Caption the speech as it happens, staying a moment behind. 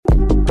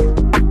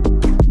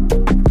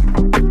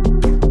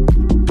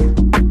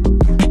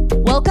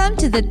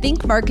the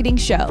Think Marketing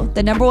Show,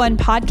 the #1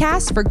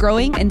 podcast for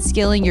growing and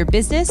scaling your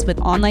business with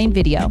online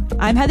video.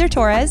 I'm Heather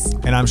Torres.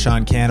 And I'm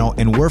Sean Cannell,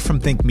 and we're from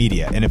Think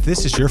Media. And if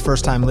this is your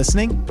first time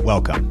listening,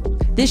 welcome.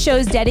 This show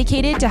is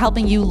dedicated to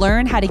helping you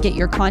learn how to get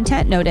your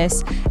content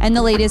noticed and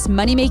the latest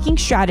money-making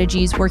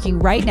strategies working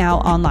right now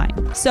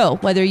online. So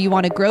whether you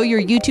want to grow your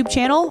YouTube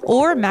channel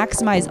or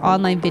maximize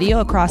online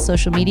video across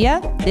social media,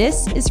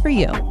 this is for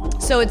you.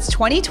 So it's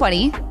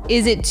 2020.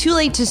 Is it too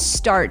late to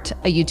start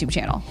a YouTube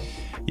channel?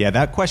 Yeah,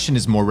 that question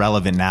is more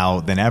relevant now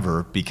than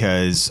ever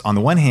because on the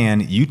one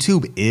hand,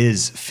 YouTube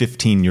is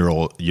 15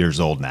 years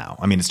old now.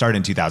 I mean, it started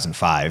in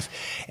 2005.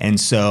 And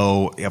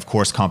so, of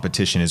course,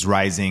 competition is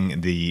rising.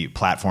 The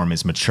platform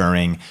is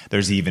maturing.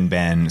 There's even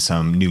been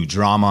some new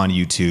drama on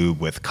YouTube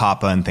with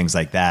COPPA and things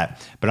like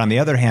that. But on the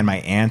other hand, my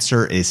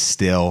answer is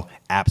still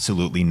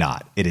absolutely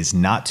not. It is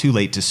not too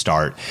late to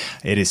start.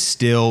 It is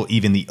still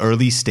even the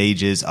early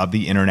stages of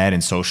the internet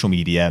and social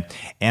media.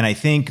 And I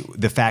think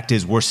the fact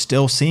is we're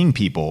still seeing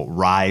people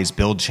rise,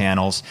 build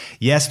channels.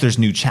 Yes, there's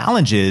new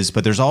challenges,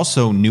 but there's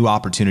also new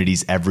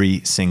opportunities every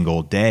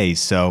single day.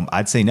 So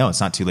I'd say no, it's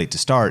not too late to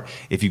start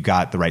if you've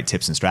got the right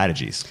tips and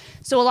strategies.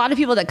 So a lot of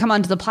people that come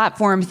onto the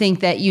platform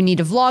think that you need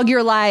to vlog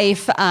your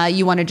life.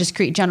 You want to just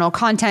create general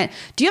content.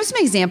 Do you have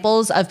some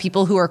examples of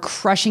people who are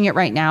crushing it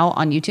right now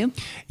on YouTube?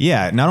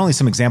 Yeah, not only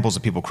some examples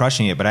of people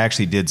crushing it, but I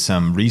actually did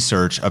some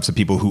research of some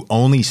people who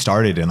only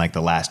started in like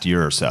the last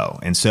year or so.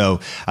 And so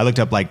I looked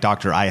up like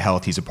Dr.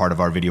 iHealth. He's a part of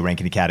our Video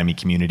Ranking Academy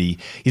community.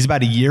 He's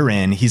about a year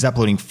in. He's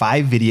uploading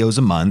 5 videos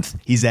a month.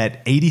 He's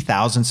at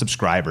 80,000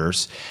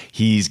 subscribers.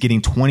 He's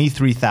getting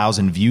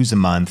 23,000 views a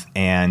month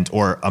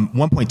or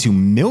 1.2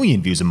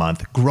 million views a month,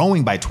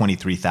 growing by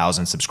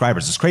 23,000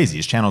 subscribers. It's crazy.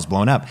 His channel's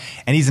blown up.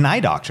 And he's an eye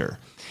doctor.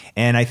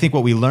 And I think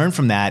what we learned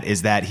from that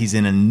is that he's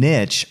in a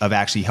niche of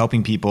actually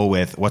helping people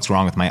with what's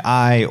wrong with my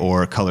eye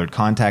or colored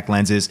contact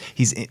lenses.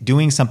 He's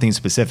doing something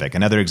specific.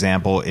 Another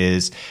example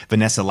is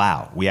Vanessa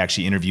Lau. We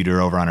actually interviewed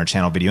her over on our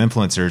channel, Video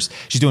Influencers.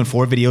 She's doing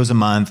 4 videos a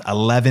month,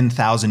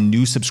 11,000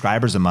 new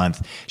subscribers a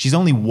month. She's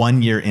only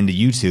 1 year into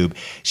YouTube.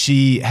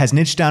 She has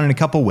niched down in a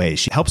couple ways.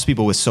 She helps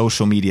people with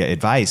social media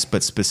advice,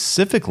 but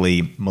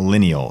specifically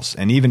millennials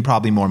and even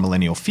probably more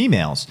millennial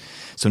females.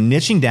 So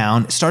niching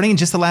down, starting in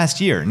just the last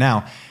year.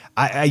 Now,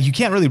 you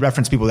can't really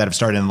reference people that have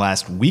started in the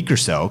last week or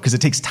so because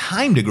it takes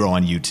time to grow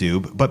on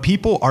YouTube, but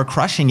people are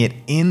crushing it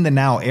in the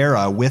now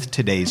era with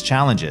today's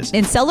challenges.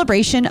 In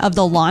celebration of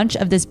the launch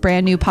of this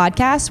brand new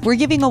podcast, we're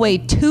giving away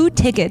 2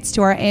 tickets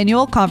to our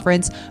annual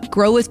conference,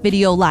 Grow with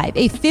Video Live,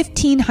 a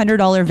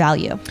 $1,500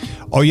 value.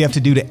 All you have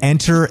to do to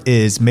enter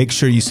is make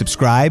sure you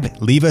subscribe,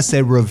 leave us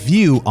a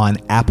review on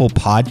Apple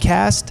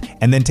Podcast,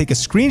 and then take a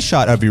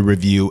screenshot of your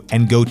review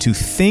and go to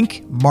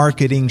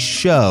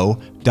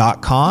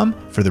thinkmarketingshow.com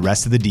for the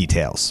rest of the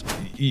details.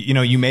 You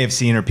know, you may have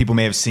seen, or people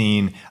may have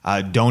seen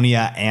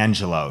Donia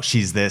Angelo.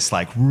 She's this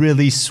like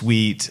really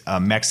sweet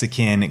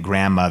Mexican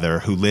grandmother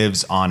who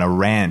lives on a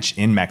ranch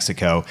in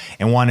Mexico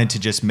and wanted to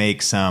just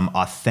make some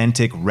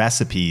authentic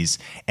recipes.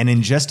 And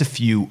in just a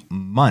few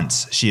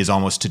months, she is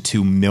almost to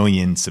 2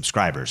 million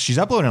subscribers. She's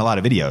uploading a lot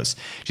of videos.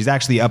 She's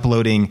actually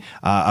uploading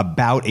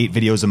about 8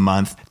 videos a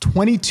month,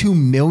 22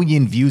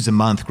 million views a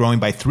month, growing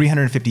by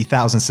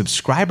 350,000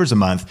 subscribers a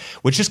month,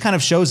 which just kind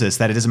of shows us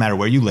that it doesn't matter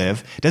where you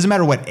live. It doesn't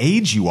matter what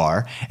age you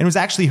are. And it was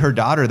actually her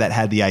daughter that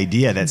had the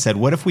idea that said,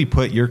 what if we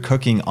put your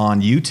cooking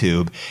on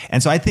YouTube?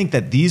 And so I think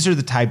that these are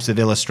the types of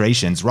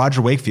illustrations. Roger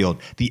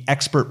Wakefield, the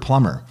expert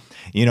plumber.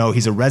 You know,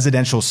 he's a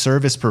residential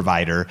service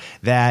provider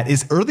that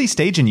is early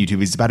stage in YouTube.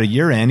 He's about a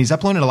year in. He's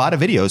uploading a lot of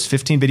videos,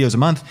 15 videos a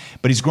month,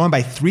 but he's growing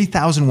by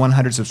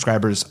 3,100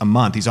 subscribers a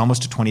month. He's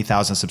almost to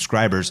 20,000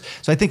 subscribers.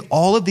 So I think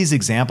all of these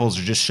examples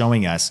are just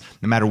showing us,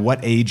 no matter what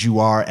age you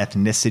are,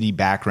 ethnicity,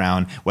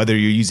 background, whether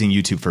you're using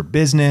YouTube for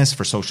business,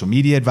 for social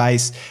media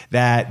advice,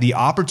 that the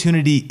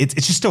opportunity, it's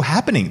just still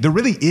happening. There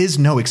really is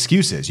no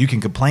excuses. You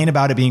can complain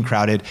about it being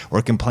crowded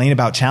or complain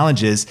about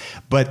challenges,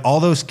 but all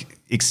those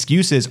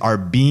excuses are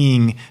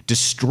being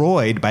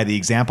destroyed by the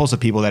examples of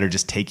people that are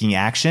just taking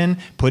action,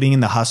 putting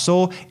in the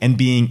hustle, and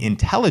being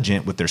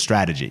intelligent with their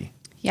strategy.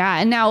 Yeah.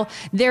 And now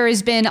there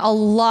has been a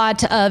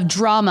lot of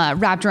drama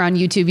wrapped around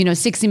YouTube. You know,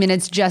 60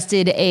 Minutes just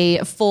did a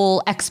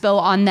full expo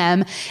on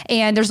them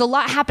and there's a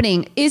lot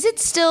happening. Is it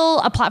still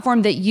a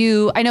platform that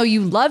I know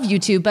you love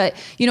YouTube, but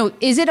you know,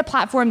 is it a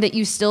platform that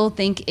you still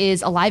think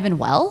is alive and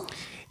well?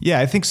 Yeah,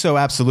 I think so.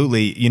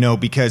 Absolutely. You know,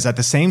 because at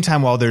the same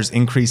time, while there's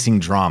increasing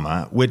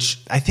drama,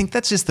 which I think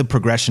that's just the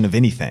progression of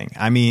anything.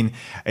 I mean,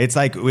 it's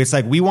like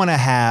we want to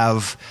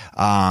have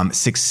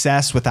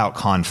success without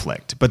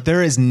conflict, but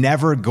there is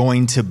never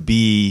going to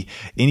be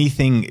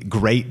anything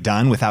great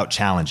done without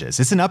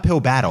challenges. It's an uphill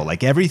battle.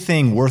 Like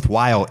everything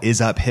worthwhile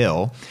is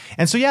uphill.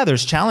 And so, yeah,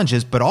 there's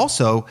challenges, but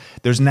also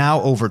there's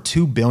now over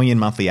 2 billion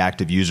monthly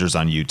active users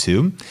on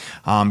YouTube.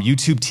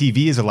 YouTube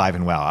TV is alive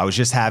and well. I was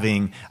just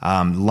having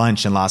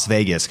lunch in Las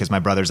Vegas because my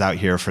brother's out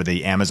here for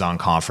the Amazon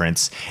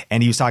conference.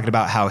 And he was talking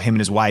about how him and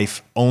his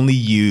wife only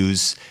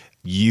use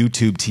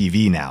YouTube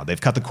TV now. They've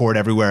cut the cord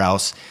everywhere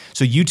else.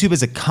 So YouTube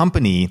as a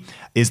company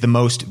is the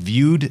most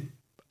viewed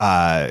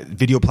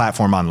video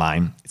platform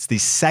online. It's the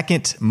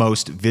second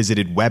most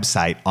visited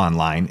website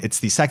online. It's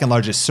the second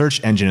largest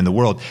search engine in the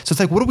world. So it's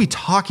like, what are we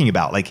talking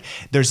about? Like,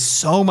 there's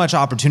so much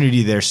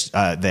opportunity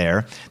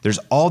there. There's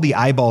all the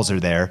eyeballs are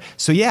there.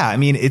 So yeah, I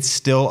mean, it's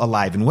still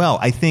alive and well.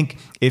 I think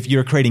if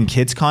you're creating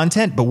kids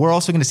content, but we're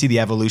also going to see the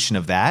evolution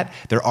of that.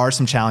 There are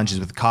some challenges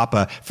with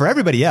COPPA for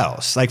everybody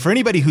else. Like for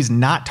anybody who's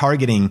not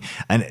targeting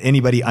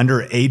anybody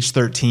under age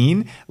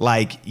 13,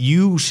 like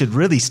you should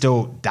really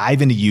still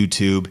dive into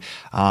YouTube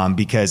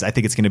because I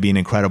think it's going to be an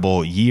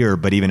incredible year,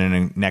 but even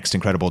a next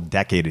incredible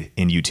decade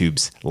in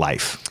YouTube's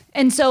life.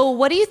 And so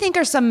what do you think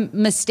are some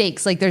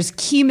mistakes? Like there's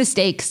key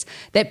mistakes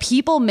that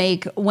people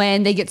make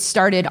when they get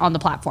started on the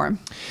platform.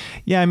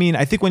 Yeah, I mean,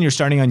 I think when you're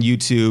starting on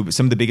YouTube,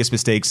 some of the biggest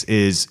mistakes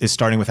is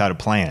starting without a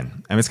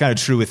plan. I mean, it's kind of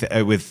true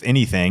with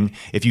anything.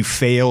 If you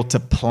fail to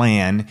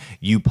plan,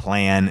 you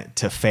plan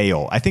to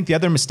fail. I think the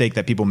other mistake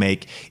that people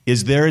make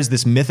is there is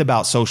this myth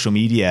about social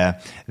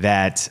media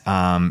that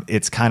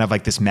it's kind of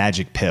like this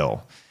magic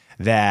pill.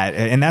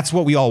 And that's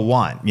what we all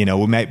want. You know,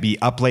 we might be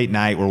up late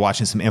night, we're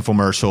watching some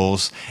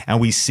infomercials, and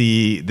we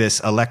see this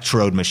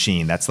electrode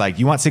machine that's like,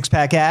 you want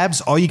six-pack abs?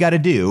 All you got to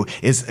do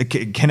is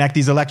connect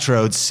these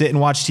electrodes, sit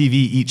and watch TV,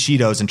 eat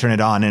Cheetos, and turn it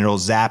on, and it'll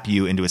zap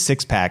you into a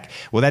six-pack.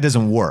 Well, that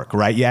doesn't work,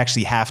 right? You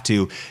actually have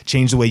to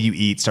change the way you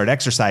eat, start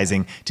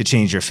exercising to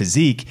change your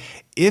physique.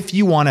 If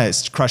you want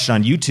to crush it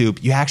on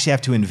YouTube, you actually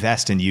have to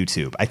invest in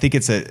YouTube. I think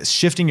it's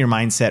shifting your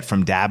mindset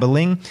from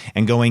dabbling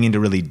and going into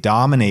really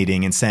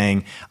dominating and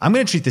saying, I'm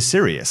going to treat this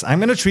serious. I'm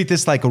going to treat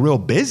this like a real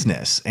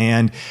business.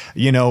 And,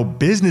 you know,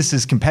 business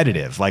is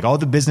competitive. Like all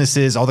the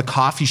businesses, all the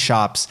coffee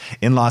shops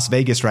in Las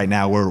Vegas right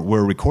now, where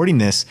we're recording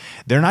this,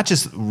 they're not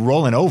just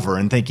rolling over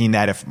and thinking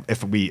that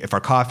if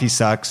our coffee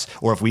sucks,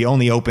 or if we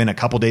only open a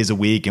couple days a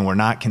week and we're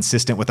not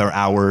consistent with our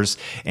hours,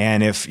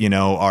 and if, you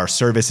know, our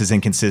service is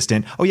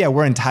inconsistent, oh yeah,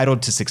 we're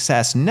entitled to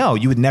success. No,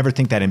 you would never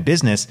think that in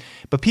business.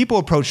 But people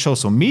approach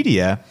social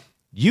media,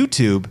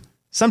 YouTube,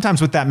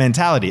 sometimes with that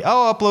mentality.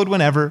 Oh, I'll upload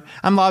whenever.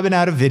 I'm lobbing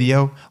out a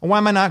video. Why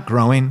am I not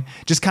growing?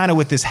 Just kind of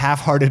with this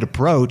half-hearted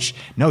approach.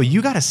 No,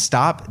 you got to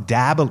stop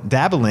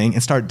dabbling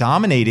and start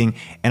dominating.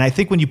 And I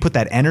think when you put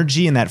that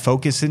energy and that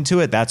focus into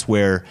it, that's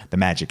where the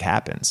magic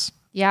happens.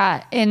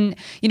 Yeah. And,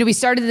 you know, we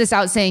started this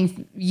out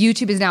saying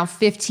YouTube is now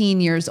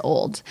 15 years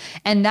old,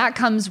 and that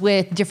comes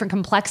with different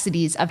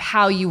complexities of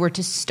how you were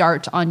to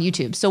start on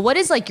YouTube. So what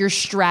is like your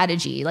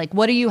strategy? Like,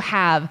 what do you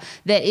have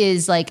that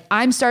is like,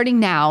 I'm starting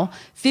now,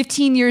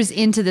 15 years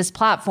into this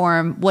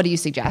platform. What do you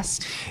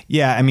suggest?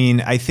 Yeah. I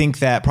mean, I think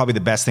that probably the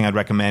best thing I'd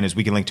recommend is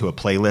we can link to a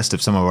playlist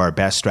of some of our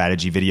best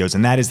strategy videos.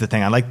 And that is the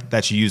thing. I like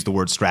that you use the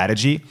word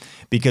strategy,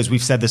 because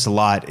we've said this a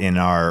lot in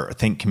our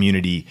Think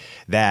community,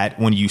 that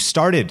when you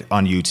started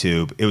on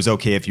YouTube, it was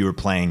okay if you were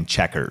playing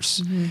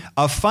checkers. Mm-hmm.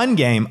 A fun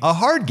game, a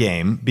hard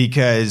game,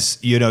 because,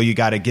 you know, you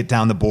got to get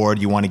down the board.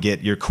 You want to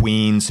get your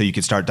queen so you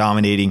can start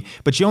dominating,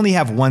 but you only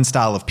have one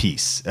style of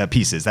pieces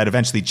that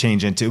eventually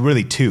change into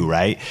really two,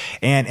 right?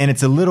 And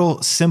it's a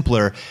little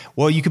simpler.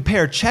 Well, you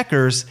compare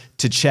checkers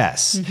to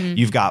chess. Mm-hmm.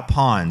 You've got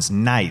pawns,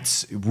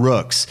 knights,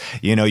 rooks,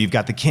 you know, you've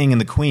got the king and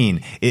the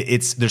queen.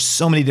 There's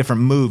so many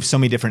different moves, so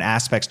many different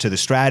aspects to the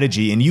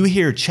strategy. And you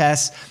hear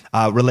chess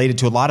related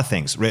to a lot of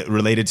things,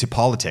 related to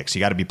politics. You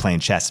got to be playing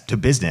chess. To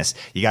business,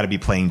 you got to be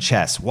playing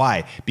chess.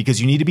 Why?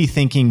 Because you need to be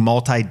thinking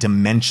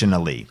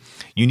multidimensionally.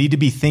 You need to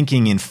be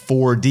thinking in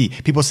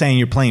 4D. People saying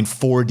you're playing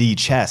 4D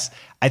chess.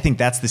 I think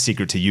that's the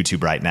secret to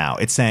YouTube right now.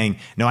 It's saying,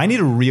 no, I need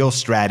a real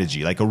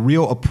strategy, like a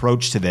real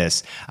approach to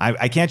this.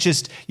 I can't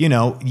just, you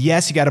know,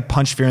 yes, you got to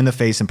punch fear in the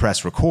face and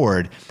press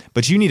record,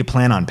 but you need to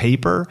plan on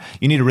paper.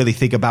 You need to really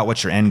think about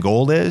what your end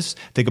goal is.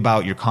 Think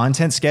about your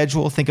content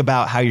schedule. Think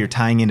about how you're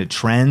tying into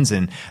trends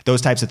and those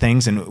types of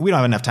things. And we don't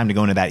have enough time to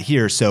go into that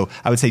here. So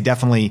I would say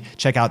definitely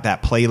check out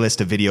that playlist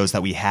of videos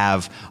that we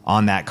have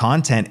on that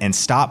content, and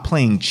stop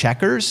playing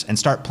checkers and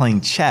start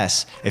playing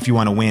chess if you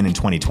want to win in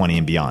 2020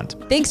 and beyond.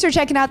 Thanks for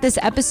checking out this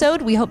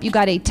episode. We hope you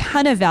got a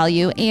ton of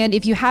value. And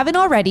if you haven't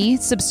already,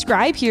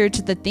 subscribe here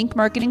to the Think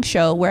Marketing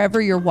Show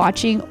wherever you're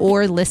watching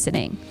or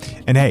listening.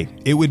 And hey,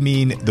 it would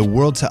mean the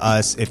world to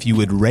us if you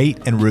would rate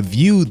and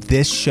review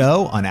this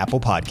show on Apple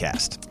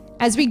Podcast.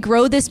 As we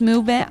grow this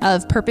movement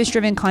of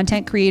purpose-driven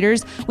content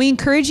creators, we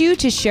encourage you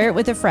to share it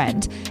with a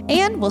friend.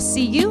 And we'll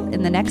see you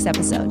in the next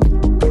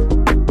episode.